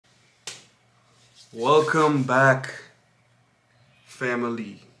Welcome back,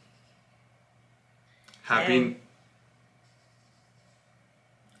 family. Here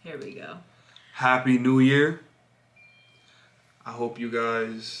we go. Happy New Year. I hope you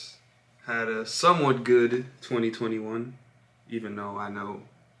guys had a somewhat good 2021, even though I know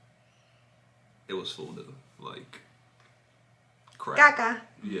it was full of like crap. Caca.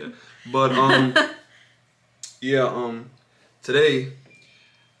 Yeah. But today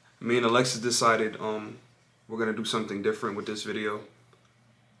me and Alexis decided we're gonna do something different with this video.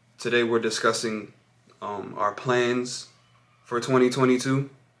 Today we're discussing our plans for 2022.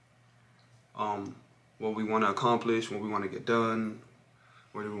 What we want to accomplish, what we want to get done,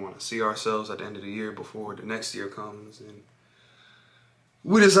 where do we want to see ourselves at the end of the year before the next year comes. And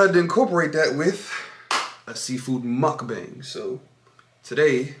we decided to incorporate that with a seafood mukbang. So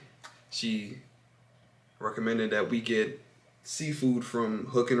today she recommended that we get seafood from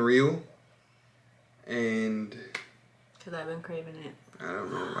Hook and Reel, and Because I've been craving it. I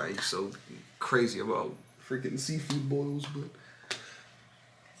don't know why you're so crazy about freaking seafood boils, but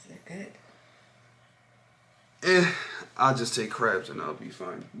They're good. I'll just take crabs and I'll be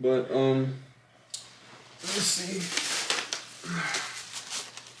fine. But let's see.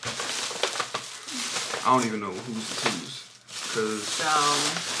 I don't even know who's whose, cause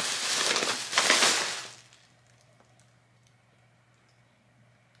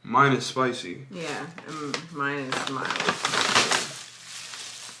mine is spicy. Yeah, mine is mild.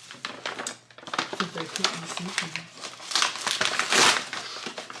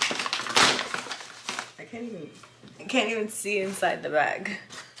 I can't even see inside the bag.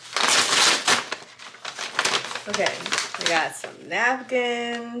 Okay, we got some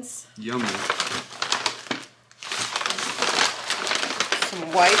napkins. Yummy.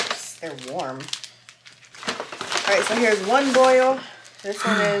 Some wipes. They're warm. Alright, so here's one boil. This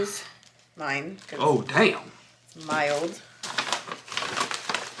one is mine. Oh, damn. It's mild.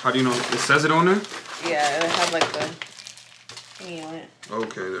 How do you know? It says it on there? Yeah, it has like the thingy on it.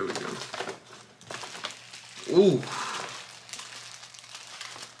 Okay, there we go. Ooh.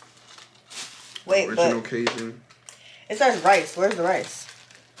 Wait, Original but Cajun. it says rice. Where's the rice?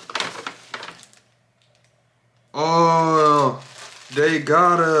 Oh, they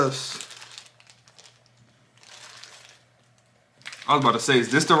got us. I was about to say,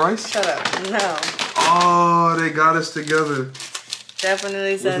 is this the rice? Shut up. No. Oh, they got us together.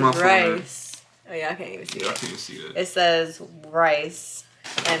 Definitely says my phone rice. Oh yeah, I can't even see Yeah, I it. can't see that. It says rice,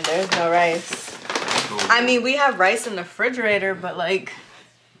 and there's no rice. Oh, I mean, we have rice in the refrigerator, but like.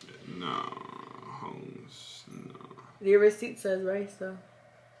 No, Holmes, no. Your receipt says rice, though.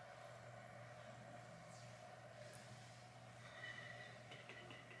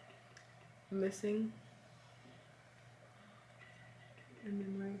 Missing. And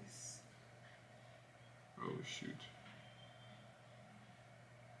then rice. Oh, shoot.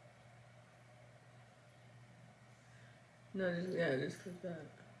 No, just click that.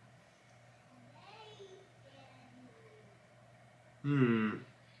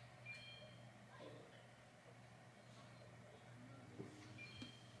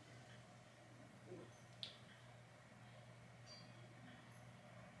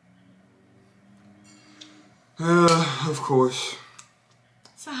 Of course.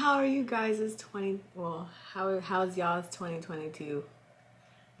 So how are you guys' how's y'all's 2022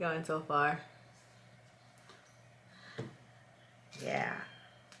 going so far? Yeah.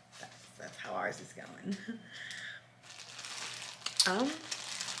 That's how ours is going. I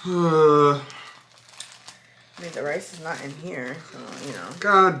mean, the rice is not in here, so, you know.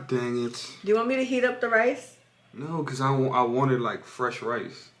 God dang it. Do you want me to heat up the rice? No, because I wanted like fresh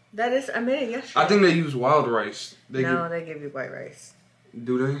rice. I made it yesterday. I think they use wild rice. They give you white rice.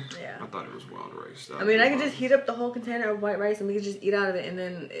 Do they? Yeah. I thought it was wild rice. I mean, I could just heat up the whole container of white rice and we could just eat out of it. And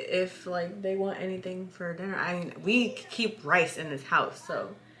then if, like, they want anything for dinner, I mean, we keep rice in this house,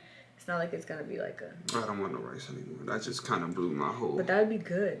 so it's not like it's going to be like a... I don't want no rice anymore. That just kind of blew my whole... But that would be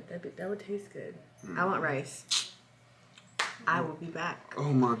good. That would taste good. I want rice. I will be back.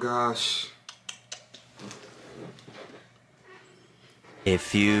 Oh, my gosh. A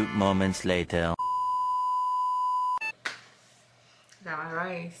few moments later. Got my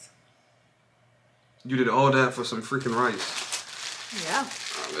rice. You did all that for some freaking rice. Yeah.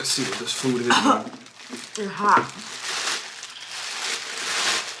 Let's see what this food is. It's hot.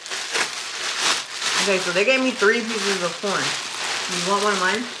 Okay, so they gave me 3 pieces of corn. You want one of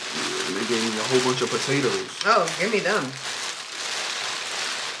mine? And they gave me a whole bunch of potatoes. Oh, give me them.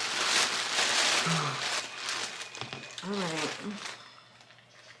 Alright.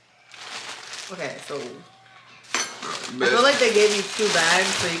 Okay, so I feel like they gave you 2 bags,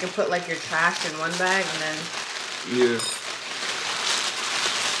 so you can put like your trash in one bag and then yeah,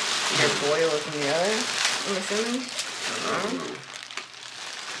 your boil is in the other. I'm assuming.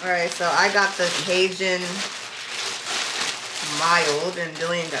 All right, so I got the Cajun mild, and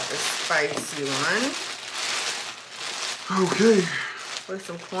Daleyan got the spicy one. Okay. With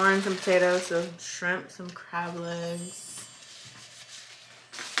some corn, some potatoes, some shrimp, some crab legs,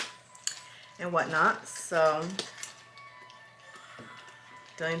 and whatnot. So,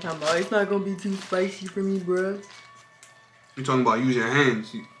 Daleyan talking about it's not gonna be too spicy for me, bruh. You're talking about using your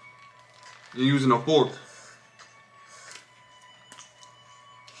hands. You're using a fork.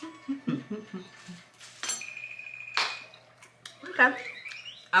 Okay.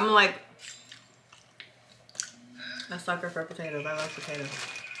 I'm like a sucker for potatoes. I love potatoes.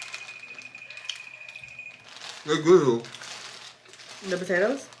 They're good though. The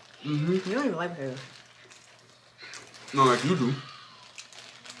potatoes? Mm-hmm. You don't even like potatoes. Not like you do.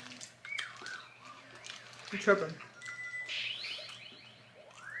 I'm tripping.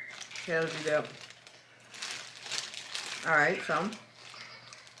 Potatoes you do. Alright, so.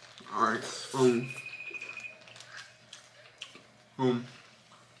 Alright.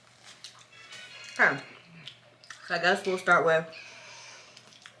 Okay. So I guess we'll start with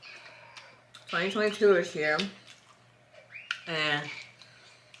 2022 is here. And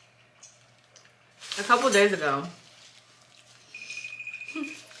a couple days ago,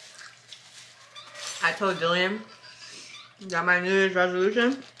 I told Daleyan that my New Year's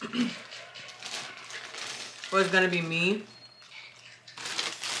resolution was gonna be me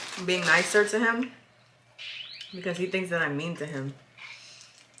being nicer to him because he thinks that I'm mean to him.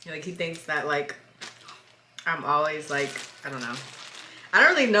 Like, he thinks that, like, I'm always, like, I don't know. I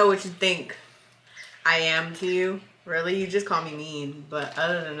don't really know what you think I am to you. Really, you just call me mean. But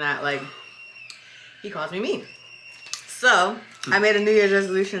other than that, like, he calls me mean. So, I made a New Year's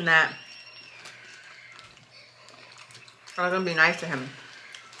resolution that I was going to be nice to him.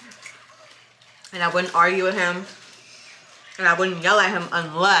 And I wouldn't argue with him. And I wouldn't yell at him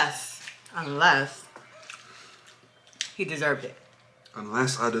unless he deserved it.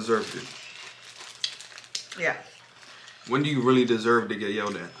 Unless I deserved it. Yeah. When do you really deserve to get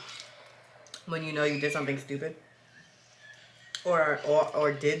yelled at? When you know you did something stupid. Or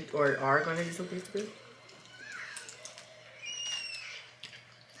did or are going to do something stupid.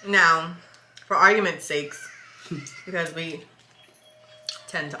 Now, for argument's sakes, because we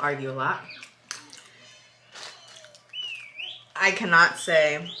tend to argue a lot, I cannot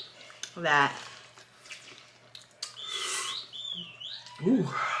say that Ooh.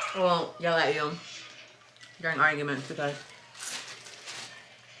 I won't yell at you during arguments because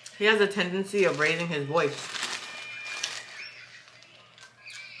he has a tendency of raising his voice.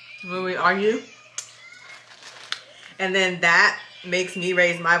 When we argue, and then that makes me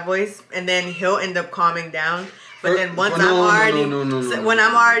raise my voice, and then he'll end up calming down. But then once I'm already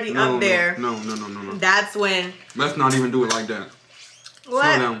up there, that's when. Let's not even do it like that.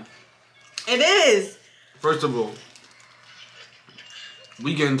 What? Slow down. It is. First of all,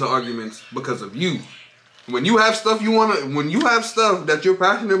 we get into arguments because of you. When you have stuff that you're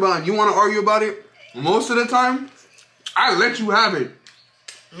passionate about and you want to argue about it, most of the time, I let you have it.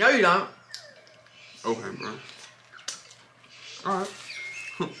 No, you don't. Okay, bro. Alright.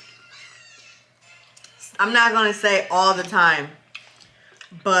 I'm not going to say all the time,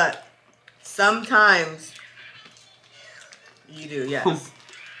 but sometimes you do, yes.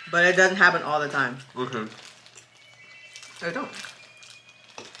 But it doesn't happen all the time. Okay. It don't.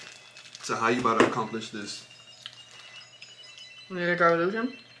 So how you about to accomplish this? New Year's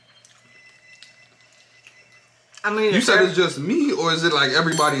resolution? I mean, you said it's just me, or is it like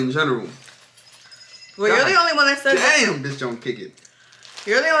everybody in general? Well, you're the only one that says damn, this don't kick it.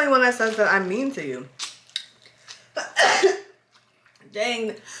 You're the only one that says that I'm mean to you.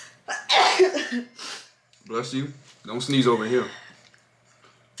 Dang. Bless you. Don't sneeze over here.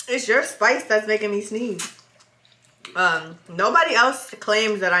 It's your spice that's making me sneeze. Nobody else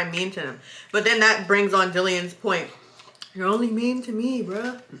claims that I'm mean to them. But then that brings on Daleyan's point. You're only mean to me,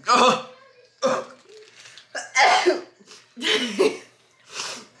 bruh.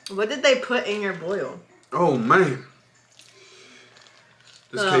 What did they put in your boil? Oh, man.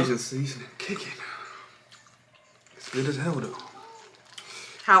 This Cajun seasoning kicking. It's good as hell, though.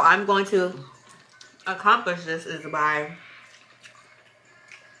 How I'm going to accomplish this is by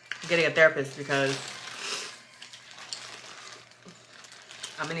getting a therapist, because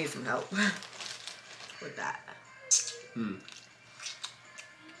I'm gonna need some help with that.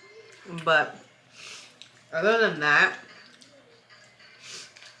 But other than that,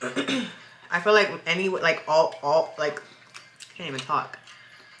 I feel like all like, can't even talk.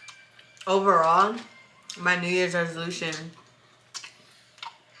 Overall, my New Year's resolution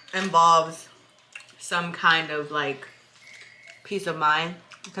involves some kind of like peace of mind,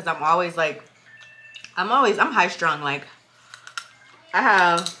 because I'm always like, I'm high strung. Like, I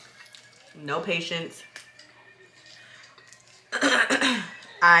have no patience.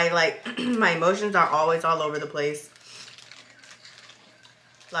 I like, my emotions are always all over the place.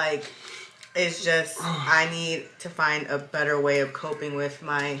 Like, it's just, I need to find a better way of coping with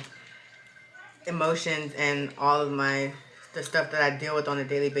my emotions and all of the stuff that I deal with on a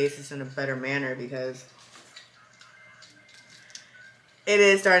daily basis in a better manner, because it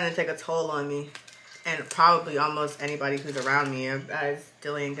is starting to take a toll on me, and probably almost anybody who's around me, as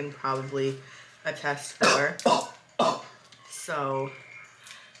Daleyan can probably attest for. So,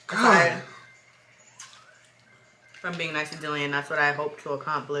 if I'm being nice to Daleyan, that's what I hope to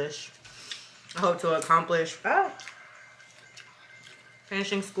accomplish. I hope to accomplish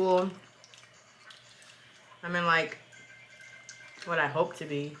finishing school. I'm in like what I hope to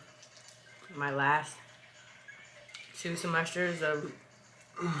be my last 2 semesters of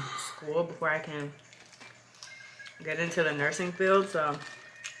school before I can get into the nursing field. So I'm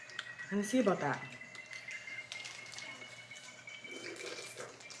gonna see about that.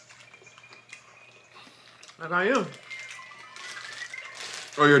 What about you?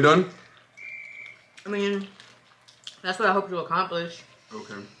 Oh, you're done? I mean, that's what I hope to accomplish.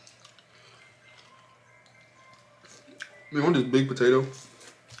 Okay. You want this big potato?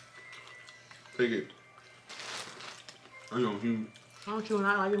 Take it. I know, you. How don't you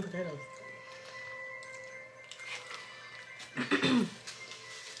not liking potatoes?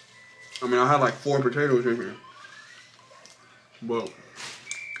 I mean, I had like 4 potatoes in here. But.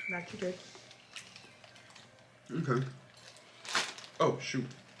 Not you did. Okay. Oh, shoot.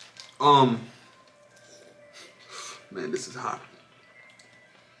 Man, this is hot.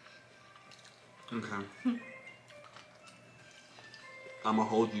 Okay. I'ma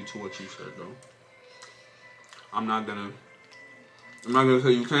hold you to what you said, though. I'm not gonna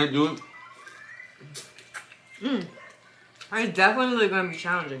say you can't do it. It's definitely gonna be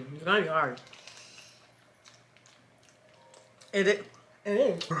challenging. It's gonna be hard. It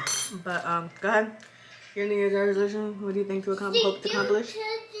is. But go ahead. Your New Year's resolution. What do you think to hope to accomplish?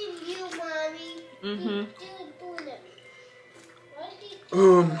 You, Mommy. Mm-hmm.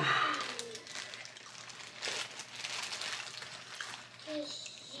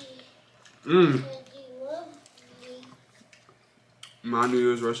 My New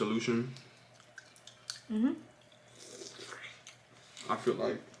Year's resolution. Mm-hmm. I feel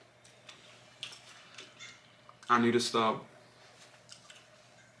like I need to stop.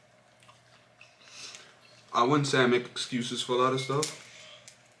 I wouldn't say I make excuses for a lot of stuff,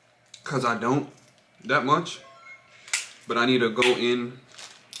 because I don't that much. But I need to go in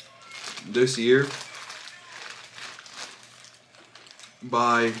this year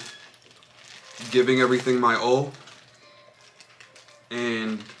by giving everything my all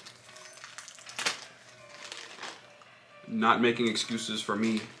and not making excuses for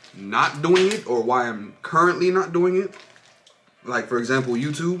me not doing it or why I'm currently not doing it. Like, for example,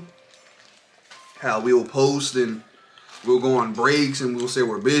 YouTube. How we'll post and we'll go on breaks and we'll say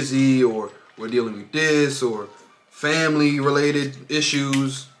we're busy or we're dealing with this or family related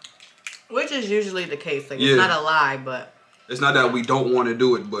issues. Which is usually the case. Like, yeah. It's not a lie, but it's not that we don't want to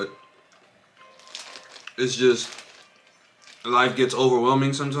do it, but it's just life gets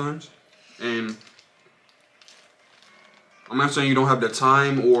overwhelming sometimes. And I'm not saying you don't have the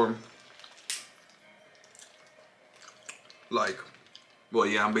time or like, well,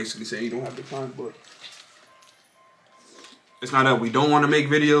 yeah, I'm basically saying you don't have the time, but it's not that we don't want to make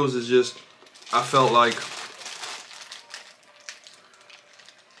videos. It's just I felt like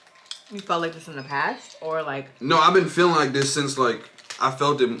you felt like this in the past, or like no, I've been feeling like this since like I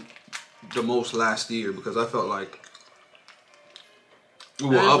felt it the most last year, because I felt like we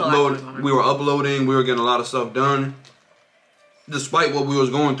were uploading, we were getting a lot of stuff done, despite what we was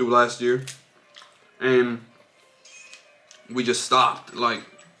going through last year, and we just stopped, like,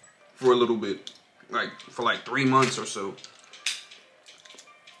 for a little bit. Like, for like 3 months or so.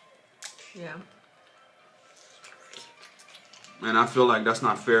 yeah. And I feel like that's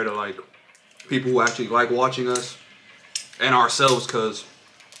not fair to, like, people who actually like watching us and ourselves, because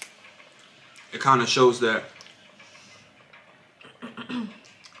it kind of shows that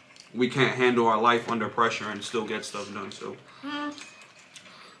we can't handle our life under pressure and still get stuff done, so.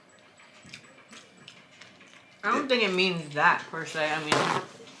 I don't think it means that, per se. I mean,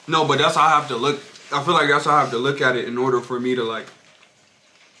 no, but that's how I have to look. I feel like that's how I have to look at it in order for me to, like,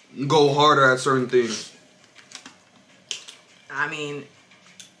 go harder at certain things. I mean,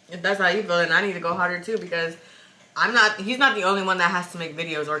 if that's how you feel, then I need to go harder too, because he's not the only one that has to make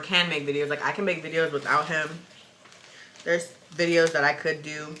videos or can make videos. Like, I can make videos without him. There's videos that I could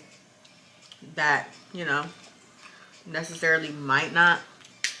do that, you know, necessarily might not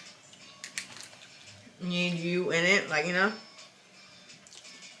need you in it. Like, you know,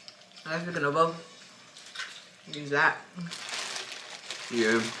 I was just gonna both use that.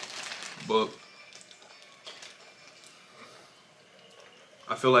 Yeah, but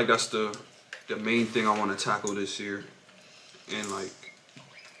I feel like that's the main thing I want to tackle this year, and like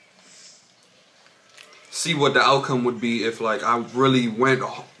see what the outcome would be if like I really went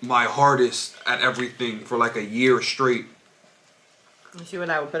my hardest at everything for like a year straight. You see what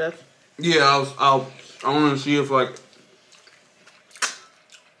I would put up? Yeah, I want to see if like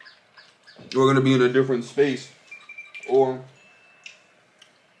we're gonna be in a different space, or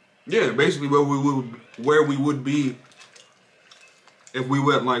yeah, basically where we would be if we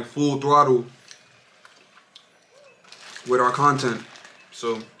went like full throttle with our content.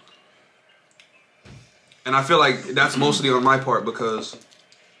 So, and I feel like that's mostly on my part, because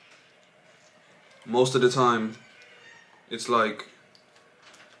most of the time it's like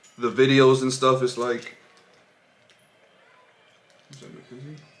the videos and stuff is like, is that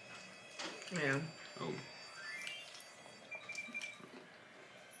Mackenzie? Yeah. Oh.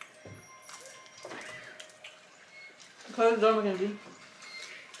 Close the door, Mackenzie.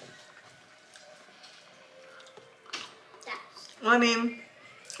 Well, I mean,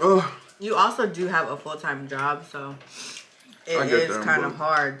 you also do have a full-time job, so it is kind of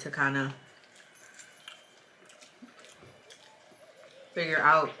hard to kind of figure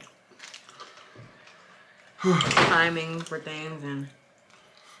out timing for things and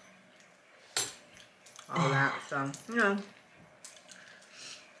all that. So, you know.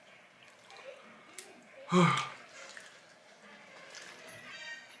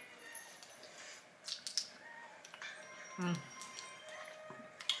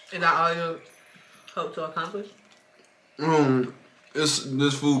 Is that all you hope to accomplish?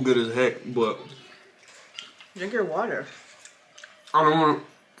 This food good as heck, but Drink your water. I don't want.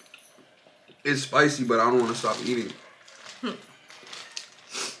 It's spicy, but I don't want to stop eating.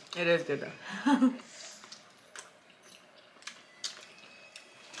 It is good though.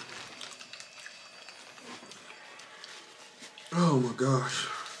 Oh my gosh,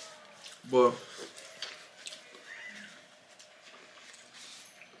 but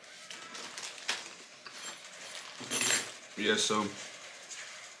yeah, so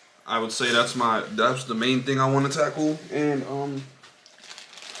I would say that's the main thing I want to tackle, and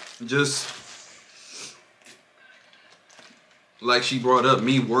just like she brought up,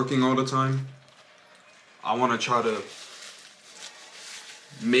 me working all the time, I want to try to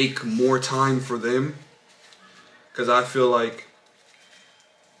make more time for them, because I feel like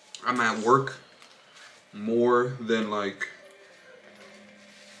I'm at work more than like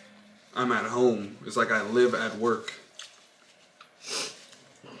I'm at home. It's like I live at work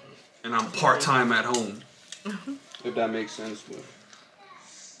and I'm part-time at home. If that makes sense. But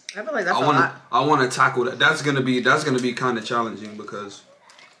I feel like that's a lot. I want to tackle that. That's gonna be kind of challenging, because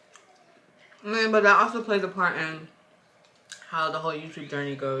I mean, but that also plays a part in how the whole YouTube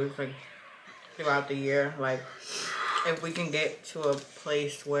journey goes, like throughout the year. Like, if we can get to a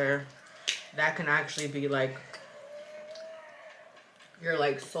place where that can actually be like your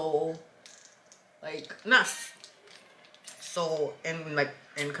like sole, like not sole and like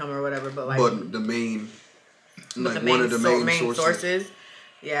income or whatever, but like the main, like one of the main sources.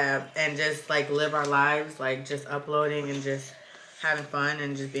 Yeah, and just like live our lives, like just uploading and just having fun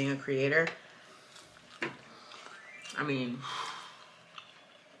and just being a creator. I mean,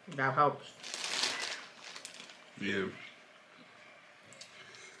 that helps. Yeah.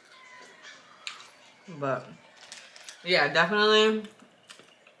 But yeah, definitely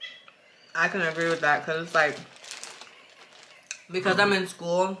I can agree with that, because it's like, because I'm in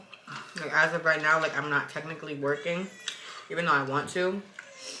school, like as of right now, like I'm not technically working, even though I want to,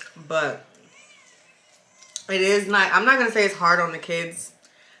 but it is not, I'm not gonna say it's hard on the kids.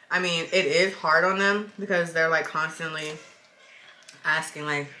 I mean, it is hard on them, because they're like constantly asking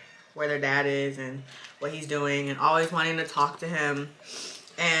like where their dad is and what he's doing, and always wanting to talk to him.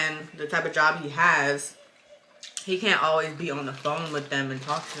 And the type of job he has, he can't always be on the phone with them and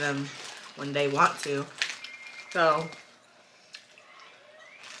talk to them when they want to. So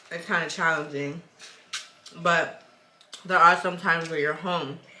it's kind of challenging. But there are some times where you're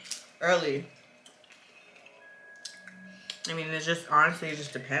home early. I mean, it's just, honestly, it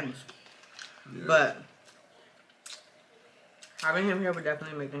just depends. Yeah. But Having him here would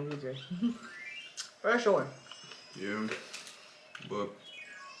definitely make things easier. For sure. Yeah. But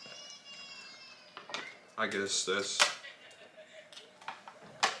I guess that's...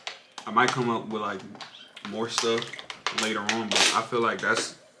 I might come up with like more stuff later on, but I feel like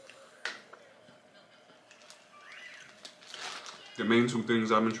that's the main two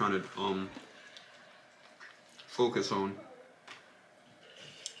things I've been trying to focus on.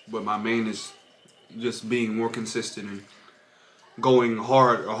 But my main is just being more consistent and going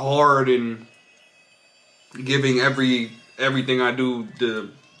hard and giving everything I do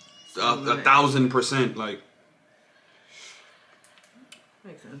the 1,000%, like,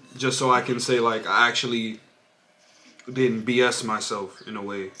 makes sense. just so I can say like I actually didn't BS myself in a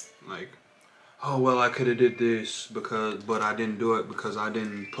way, like, oh well, I could have did this but I didn't do it because I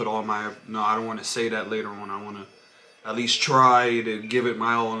didn't put all my... No, I don't want to say that later on. I want to at least try to give it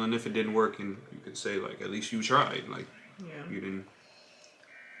my all, and if it didn't work, and you could say like, at least you tried, like, Yeah. you didn't,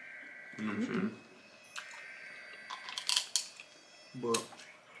 you know what I'm saying? But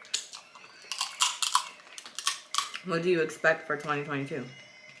What do you expect for 2022?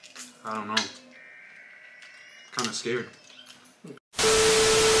 I don't know. Kind of scared.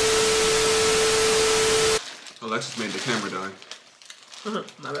 Alexis made the camera die.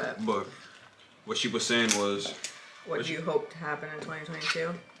 My bad. But what she was saying was... What do you hope to happen in 2022?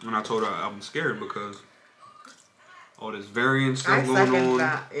 And I told her I'm scared because all this variant stuff I going second on.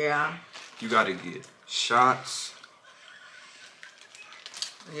 that, yeah. You gotta get shots.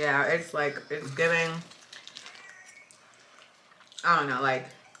 Yeah, it's like, it's giving, I don't know, like,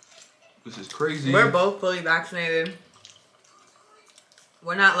 This is crazy. we're both fully vaccinated.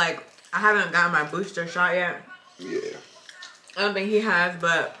 We're not like, I haven't gotten my booster shot yet. Yeah. I don't think he has,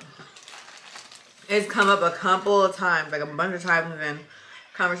 but it's come up a couple of times, like a bunch of times in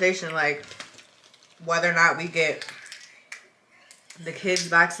conversation, like whether or not we get the kids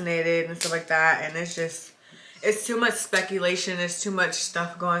vaccinated and stuff like that. And it's just, it's too much speculation. It's too much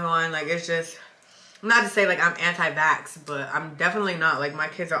stuff going on. Like, it's just, not to say like I'm anti-vax, but I'm definitely not. Like, my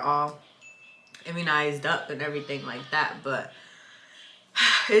kids are all immunized up and everything like that. But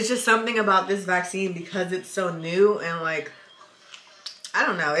it's just something about this vaccine because it's so new and like, I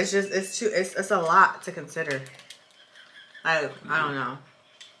don't know. It's just, it's a lot to consider. I don't know.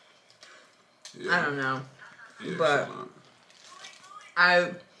 Yeah. I don't know. Yeah, But it's a lot.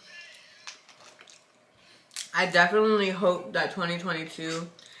 I definitely hope that 2022,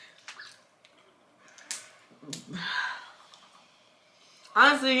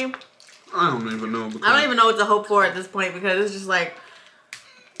 honestly, I don't even know. I don't even know what to hope for at this point because it's just like,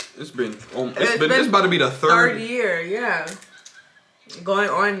 It's about to be the third year, yeah. Going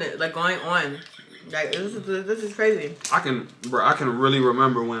on. Like, this is crazy. I can really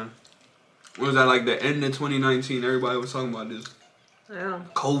remember when was that, like the end of 2019? Everybody was talking about this Yeah.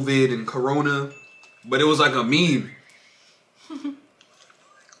 COVID and Corona, but it was like a meme. And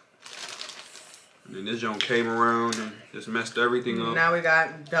then this junk came around and just messed everything up. Now we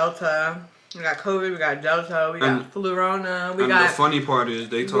got Delta. We got COVID, we got Delta, we got Flurona, we and got... the funny part is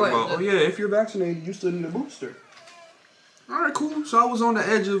they talk What? about, oh yeah, if you're vaccinated, you still need a booster. All right, cool. So I was on the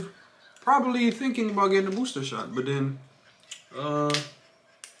edge of probably thinking about getting a booster shot, but then I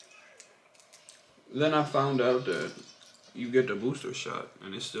found out that you get the booster shot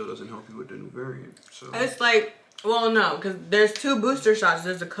and it still doesn't help you with the new variant. So It's like, well, no, because there's two booster shots.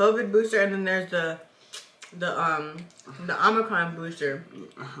 There's the COVID booster and then there's the Omicron booster.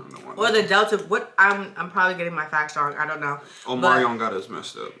 I don't know why. Or the Delta. What I'm probably getting my facts wrong. I don't know. Oh, But Marion got us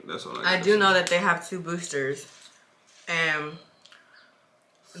messed up. That's all I do know that they have two boosters, and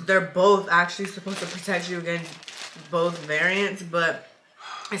they're both actually supposed to protect you against both variants, but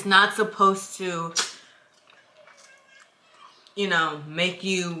it's not supposed to, you know, make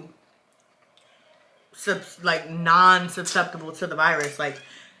you non-susceptible to the virus. Like,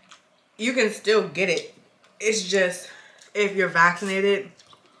 you can still get it. It's just, if you're vaccinated,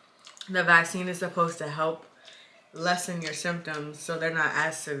 the vaccine is supposed to help lessen your symptoms so they're not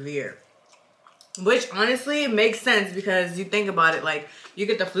as severe. Which honestly makes sense because you think about it, like, you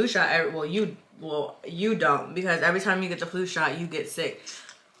get the flu shot, you don't, because every time you get the flu shot, you get sick.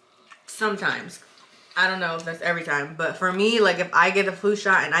 Sometimes. I don't know if that's every time, but for me, like, if I get a flu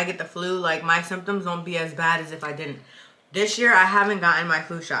shot and I get the flu, like, my symptoms won't be as bad as if I didn't. This year, I haven't gotten my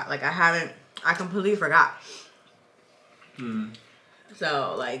flu shot. Like, I completely forgot.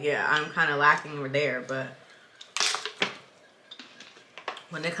 So, like, yeah, I'm kind of lacking there, but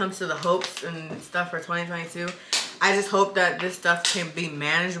when it comes to the hopes and stuff for 2022, I just hope that this stuff can be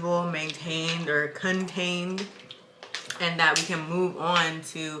manageable, maintained, or contained, and that we can move on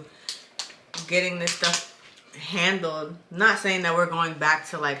to getting this stuff handled. Not saying that we're going back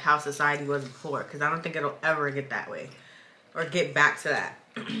to like how society was before, because I don't think it'll ever get that way or get back to that.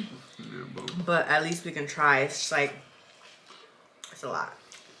 But at least we can try. It's just like, it's a lot.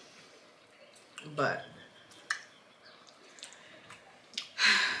 But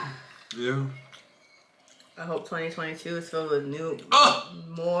yeah, I hope 2022 is filled with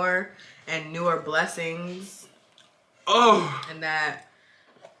more and newer blessings. And that,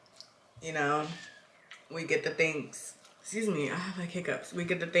 you know, we get the things, excuse me, I have like hiccups. We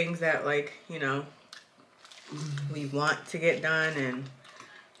get the things that, like, you know, we want to get done, and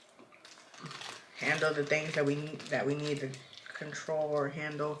handle the things that we need to control or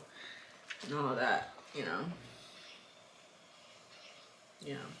handle, and all of that, you know.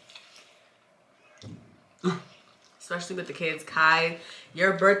 Yeah. Especially with the kids. Kai,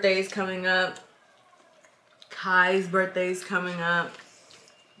 your birthday's coming up. Kai's birthday's coming up.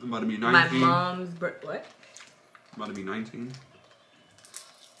 I'm about to be 19. My mom's what? I'm about to be 19.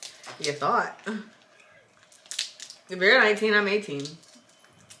 You thought. If you're 19, I'm 18.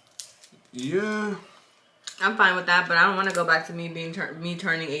 Yeah. I'm fine with that, but I don't want to go back to me being me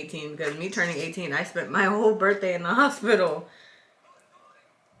turning 18, because me turning 18, I spent my whole birthday in the hospital.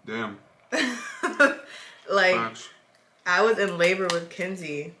 Damn. Like, Gosh. I was in labor with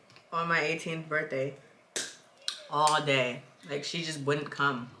Kenzie on my 18th birthday all day. Like, she just wouldn't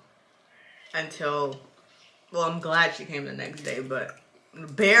come until, well, I'm glad she came the next day, but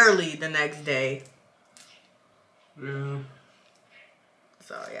barely the next day. Yeah.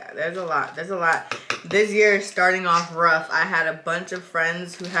 So yeah, there's a lot. This year is starting off rough. I had a bunch of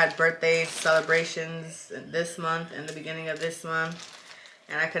friends who had birthday celebrations this month and the beginning of this month,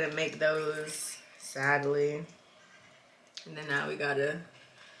 and I couldn't make those, sadly. And then now I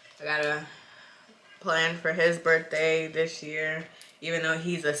gotta plan for his birthday this year, even though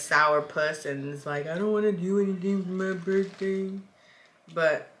he's a sourpuss and is like, I don't want to do anything for my birthday.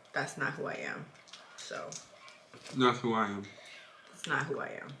 But that's not who I am. So. That's who I am. It's not who I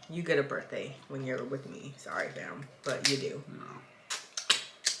am. You get a birthday when you're with me. Sorry, fam, but you do. No.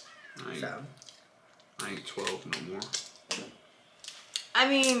 I ain't 12 no more. I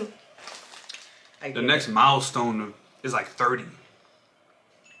mean, the next milestone is like 30.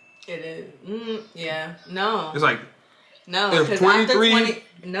 It is. Yeah. No. It's like, no. It's 23.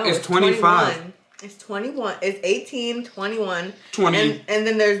 No. It's 25. 21. It's 21. It's 18, 21. 20. And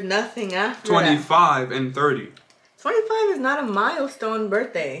then there's nothing after 25 that. and 30. 25 is not a milestone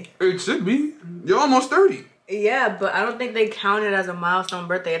birthday. It should be. You're almost 30. Yeah, but I don't think they count it as a milestone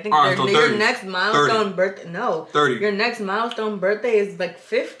birthday. I think Right, so your next milestone birthday. No. 30. Your next milestone birthday is like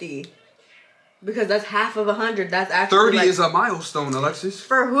 50. Because that's half of 100. That's actually 30 like, is a milestone, Alexis.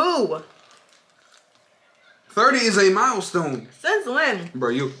 for who? 30 is a milestone. Since when? Bro,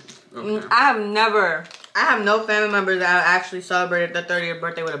 you... Okay. I have no family members that have actually celebrated their 30th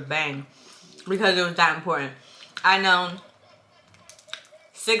birthday with a bang. Because it was that important. I know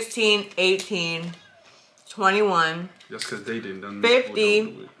 16, 18, 21, Just because they didn't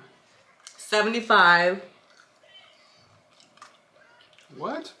 50, 75.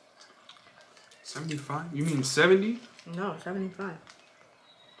 What? 75? You mean 70? No, 75.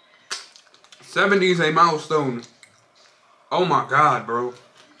 70 is a milestone. Oh my god, bro.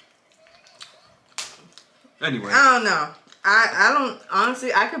 Anyway. I don't know. I don't,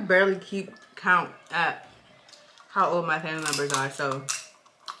 honestly, I could barely keep count at how old my family members are. So,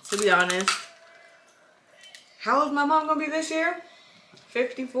 to be honest, how old is my mom gonna be this year?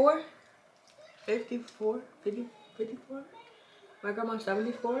 54? 54? 54? My grandma's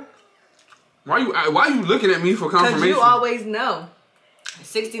 74? Why you looking at me for confirmation? Because you always know.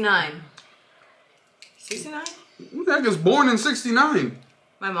 69. 69? Who the heck is born in 69?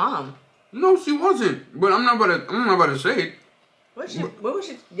 My mom. No, she wasn't. But I'm not about to say it. What was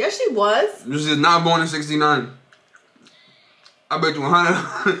she? Yes, she was. This is not born in 69. I bet you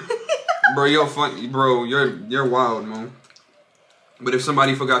 100. Bro, you're funny. Bro, you're wild, man. But if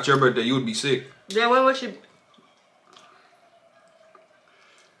somebody forgot your birthday, you would be sick. Yeah, when was she?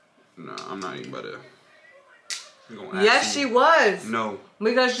 No, I'm not even about to. Yes, she was. No.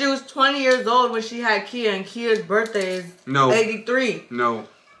 Because she was 20 years old when she had Kia, and Kia's birthday is 83. No.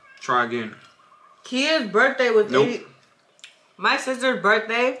 Try again. Kia's birthday was 80. My sister's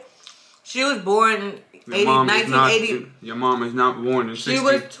birthday, she was born in 1980. Your mom is not born in 60. She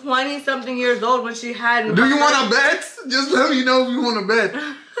was 20-something years old when she had... Do you want to bet? Just let me know if you want to bet.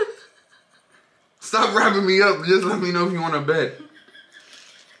 Stop wrapping me up. Just let me know if you want to bet.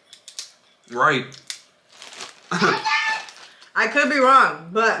 Right. I could be wrong,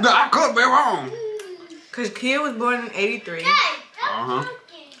 but... I could be wrong. Because Kia was born in 83. Uh-huh.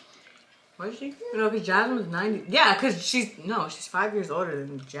 Was she? No, because Jasmine was 90. Yeah, because she's 5 years older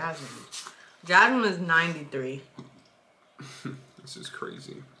than Jasmine. Jasmine is 93. This is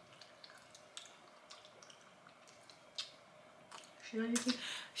crazy. She 93?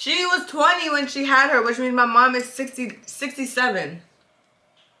 She was 20 when she had her, which means my mom is 67.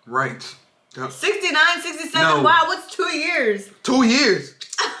 Right. 69, 67. No. Wow, what's 2 years? 2 years.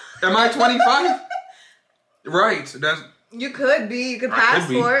 Am I 25? Right. That's. You could be. You could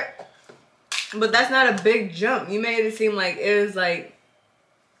pass for it. But that's not a big jump. You made it seem like it was like,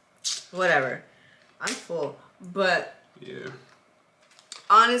 whatever. I'm full. But, yeah.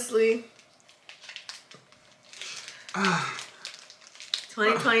 Honestly,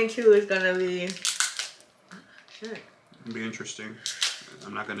 2022 is going to be, shit. It'll be interesting.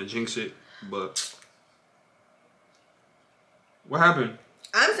 I'm not going to jinx it, but. What happened?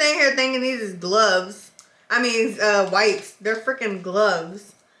 I'm sitting here thinking these is gloves. I mean, wipes. They're freaking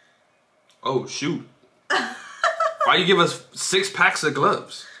gloves. Oh, shoot. Why you give us 6 packs of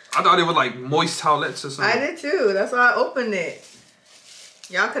gloves? I thought it was like moist towelettes or something. I did too. That's why I opened it.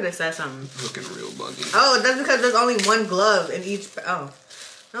 Y'all could have said something. Looking real buggy. Oh, that's because there's only one glove in each. Oh.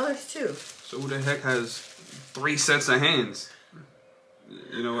 No, there's 2. So who the heck has 3 sets of hands?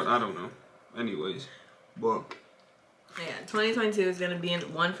 You know what? I don't know. Anyways. But. Yeah, 2022 is going to be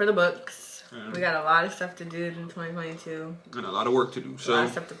one for the books. We got a lot of stuff to do in 2022. And a lot of work to do. So, a lot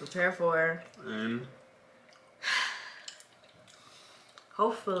of stuff to prepare for. And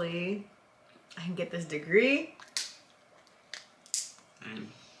hopefully, I can get this degree.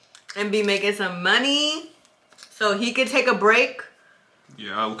 And be making some money. So he could take a break.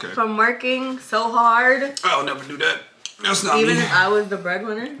 Yeah, okay. From working so hard. I'll never do that. That's not Even me. if I was the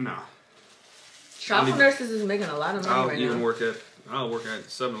breadwinner? No. Shop nurses is making a lot of money right now. I'll work at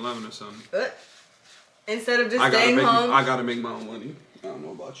 7-Eleven or something. Instead of just staying home. I gotta make my own money. I don't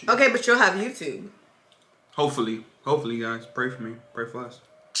know about you. Okay, but you'll have YouTube. Hopefully, guys, pray for me. Pray for us.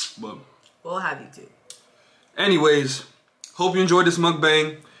 But we'll have YouTube. Anyways, hope you enjoyed this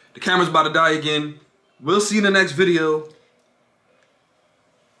mukbang. The camera's about to die again. We'll see you in the next video.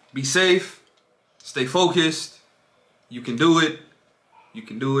 Be safe. Stay focused. You can do it. You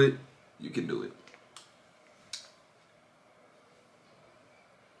can do it. You can do it.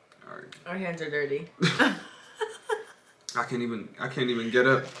 Our hands are dirty. I can't even get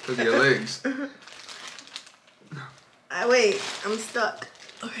up because of your legs. Wait, I'm stuck.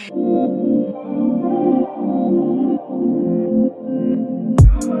 Okay.